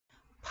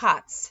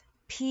POTS,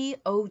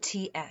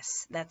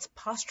 P-O-T-S. That's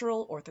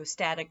postural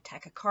orthostatic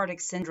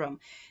tachycardic syndrome.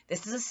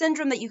 This is a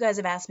syndrome that you guys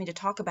have asked me to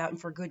talk about, and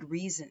for good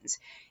reasons.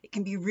 It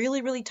can be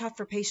really, really tough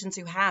for patients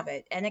who have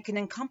it, and it can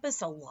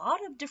encompass a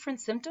lot of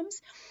different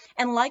symptoms.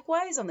 And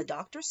likewise, on the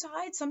doctor's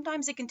side,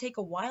 sometimes it can take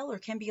a while or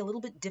can be a little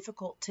bit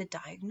difficult to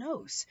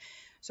diagnose.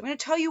 So I'm going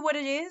to tell you what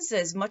it is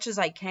as much as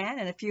I can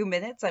in a few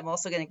minutes. I'm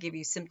also going to give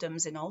you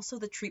symptoms and also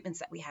the treatments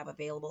that we have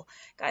available.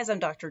 Guys, I'm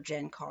Dr.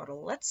 Jen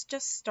Caudle. Let's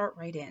just start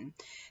right in.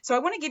 So I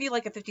want to give you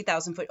like a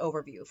 50,000-foot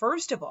overview.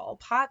 First of all,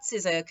 POTS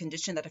is a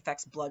condition that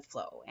affects blood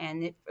flow,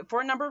 and for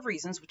a number of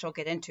reasons, which I'll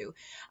get into.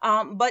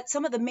 But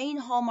some of the main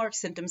hallmark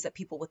symptoms that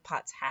people with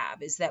POTS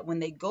have is that when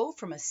they go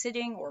from a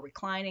sitting or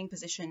reclining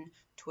position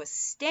to a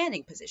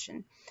standing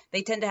position,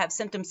 they tend to have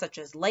symptoms such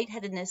as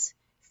lightheadedness,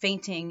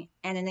 fainting,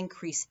 and an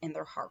increase in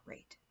their heart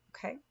rate.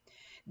 Okay,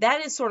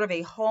 that is sort of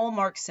a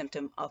hallmark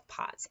symptom of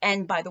POTS.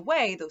 And by the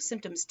way, those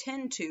symptoms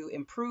tend to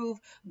improve,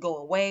 go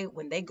away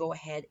when they go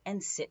ahead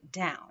and sit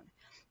down.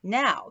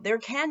 Now, there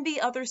can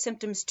be other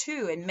symptoms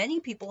too, and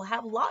many people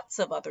have lots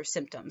of other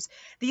symptoms.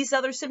 These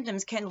other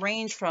symptoms can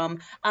range from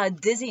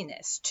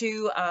dizziness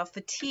to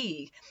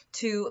fatigue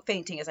to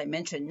fainting, as I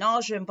mentioned,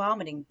 nausea and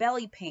vomiting,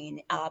 belly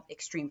pain,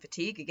 extreme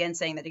fatigue, again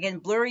saying that again,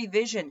 blurry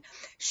vision,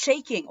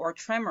 shaking or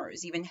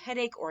tremors, even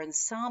headache or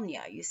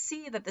insomnia. You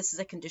see that this is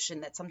a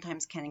condition that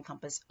sometimes can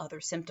encompass other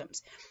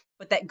symptoms.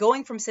 But that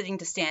going from sitting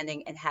to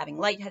standing and having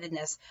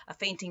lightheadedness, a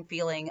fainting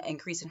feeling,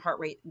 increase in heart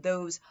rate,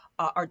 those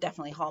are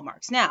definitely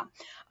hallmarks. Now,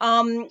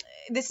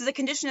 this is a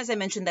condition, as I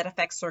mentioned, that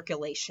affects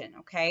circulation.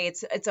 Okay,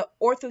 it's an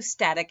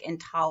orthostatic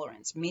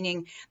intolerance,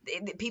 meaning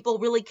people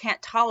really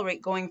can't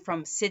tolerate going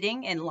from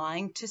sitting and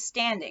lying to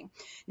standing.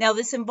 Now,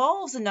 this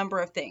involves a number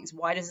of things.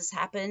 Why does this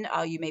happen?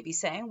 You may be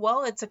saying,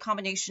 well, it's a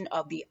combination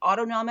of the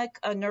autonomic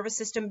nervous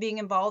system being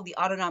involved. The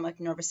autonomic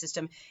nervous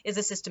system is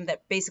a system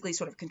that basically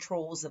sort of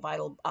controls the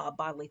vital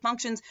bodily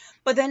functions,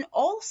 but then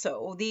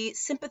also the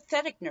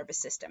sympathetic nervous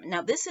system.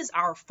 Now, this is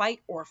our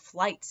fight or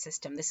flight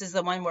system. This is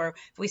the one where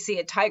if we see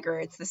a tiger,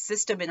 it's the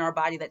system in our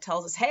body that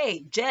tells us,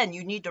 hey, Jen,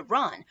 you need to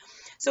run.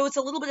 So it's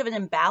a little bit of an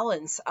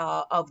imbalance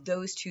of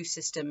those two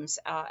systems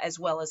as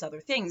well as other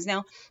things.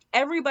 Now,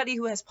 everybody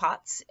who has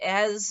POTS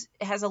has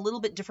a little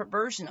bit different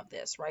version of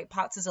this, right?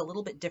 POTS is a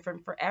little bit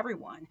different for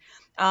everyone.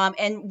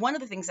 And one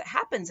of the things that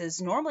happens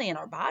is normally in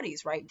our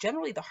bodies, right,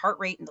 generally the heart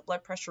rate and the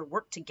blood pressure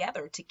work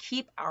together to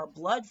keep our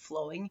blood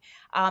flowing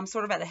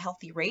sort of at a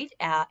healthy rate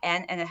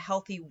and a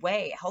healthy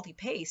way, a healthy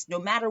pace, no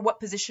matter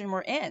what position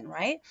we're in,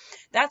 right?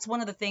 That's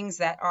one of the things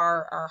that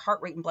our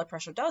heart rate and blood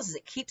pressure does, is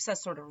it keeps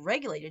us sort of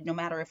regulated no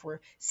matter if we're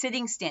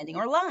sitting, standing,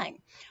 or lying.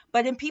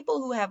 But in people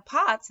who have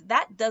POTS,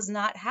 that does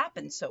not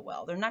happen so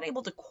well. They're not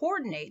able to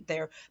coordinate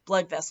their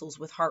blood vessels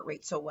with heart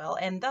rate so well,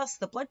 and thus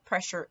the blood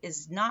pressure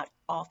is not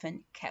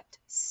often kept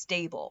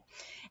stable.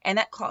 And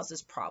that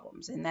causes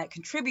problems, and that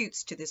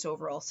contributes to this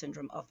overall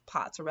syndrome of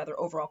POTS, or rather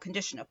overall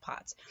condition of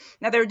POTS.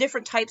 Now, there are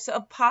different types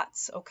of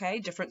POTS, okay,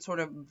 different sort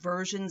of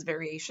versions,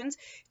 variations.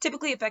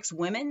 Typically affects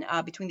women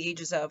between the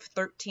ages of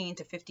 13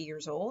 to 50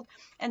 years old,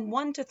 and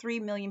 1 to 3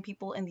 million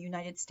people in the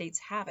United States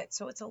have it.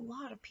 So it's a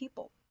lot of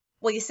people.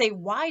 Well, you say,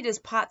 why does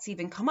POTS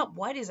even come up?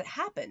 Why does it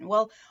happen?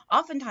 Well,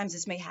 oftentimes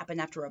this may happen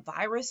after a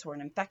virus or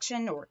an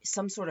infection or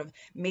some sort of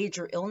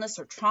major illness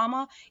or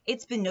trauma.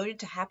 It's been noted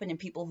to happen in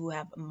people who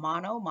have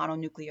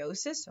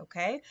mononucleosis,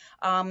 okay?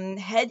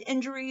 Head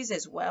injuries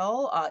as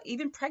well,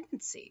 even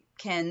pregnancy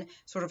can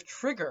sort of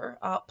trigger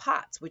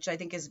POTS, which I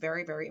think is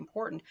very, very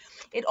important.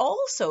 It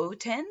also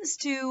tends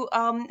to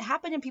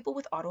happen in people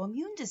with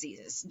autoimmune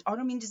diseases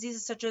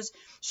such as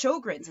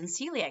Sjogren's and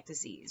celiac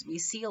disease. We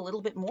see a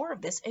little bit more of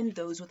this in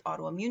those with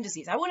autoimmune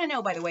disease. I want to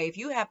know, by the way, if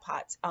you have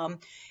POTS,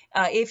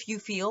 if you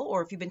feel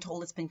or if you've been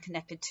told it's been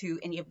connected to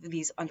any of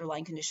these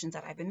underlying conditions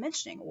that I've been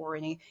mentioning, or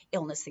any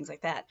illness, things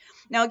like that.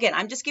 Now, again,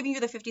 I'm just giving you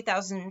the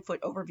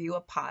 50,000-foot overview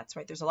of POTS,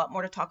 right? There's a lot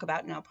more to talk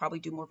about, and I'll probably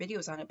do more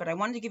videos on it, but I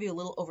wanted to give you a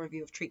little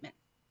overview of treatment.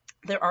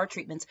 There are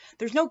treatments.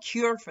 There's no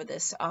cure for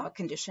this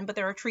condition, but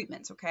there are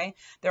treatments, okay?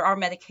 There are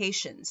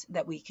medications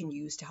that we can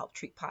use to help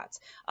treat POTS.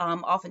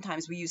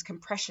 Oftentimes we use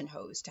compression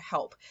hose to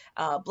help.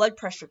 Blood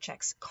pressure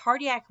checks,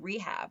 cardiac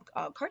rehab.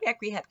 Cardiac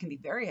rehab can be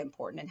very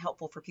important and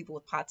helpful for people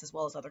with POTS as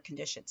well as other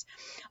conditions.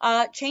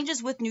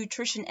 Changes with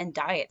nutrition and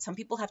diet. Some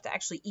people have to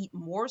actually eat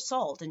more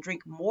salt and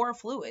drink more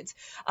fluids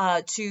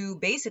to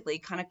basically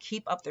kind of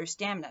keep up their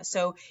stamina.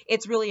 So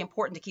it's really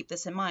important to keep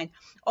this in mind.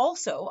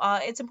 Also,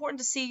 it's important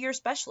to see your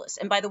specialist.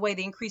 And by the way,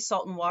 the increased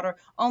salt and water,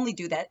 only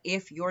do that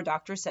if your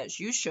doctor says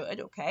you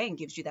should, okay, and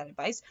gives you that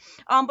advice.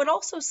 But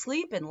also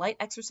sleep and light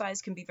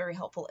exercise can be very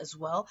helpful as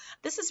well.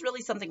 This is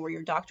really something where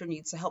your doctor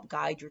needs to help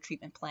guide your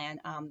treatment plan.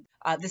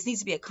 This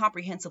needs to be a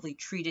comprehensively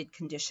treated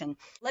condition.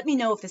 Let me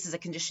know if this is a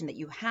condition that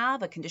you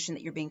have, a condition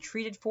that you're being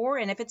treated for,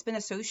 and if it's been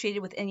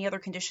associated with any other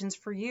conditions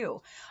for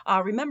you.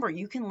 Remember,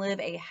 you can live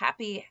a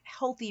happy,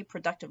 healthy,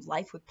 productive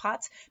life with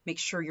POTS. Make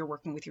sure you're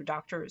working with your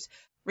doctors.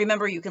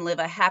 Remember, you can live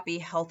a happy,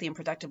 healthy, and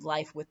productive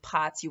life with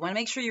POTS. You want to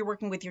make sure you're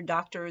working with your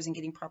doctors and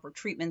getting proper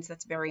treatments.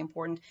 That's very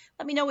important.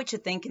 Let me know what you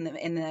think in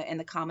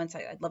the comments.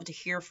 I'd love to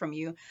hear from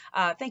you.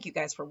 Thank you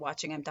guys for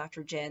watching. I'm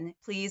Dr. Jen.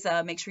 Please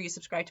make sure you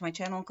subscribe to my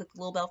channel and click the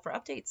little bell for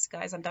updates.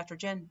 Guys, I'm Dr.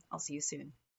 Jen. I'll see you soon.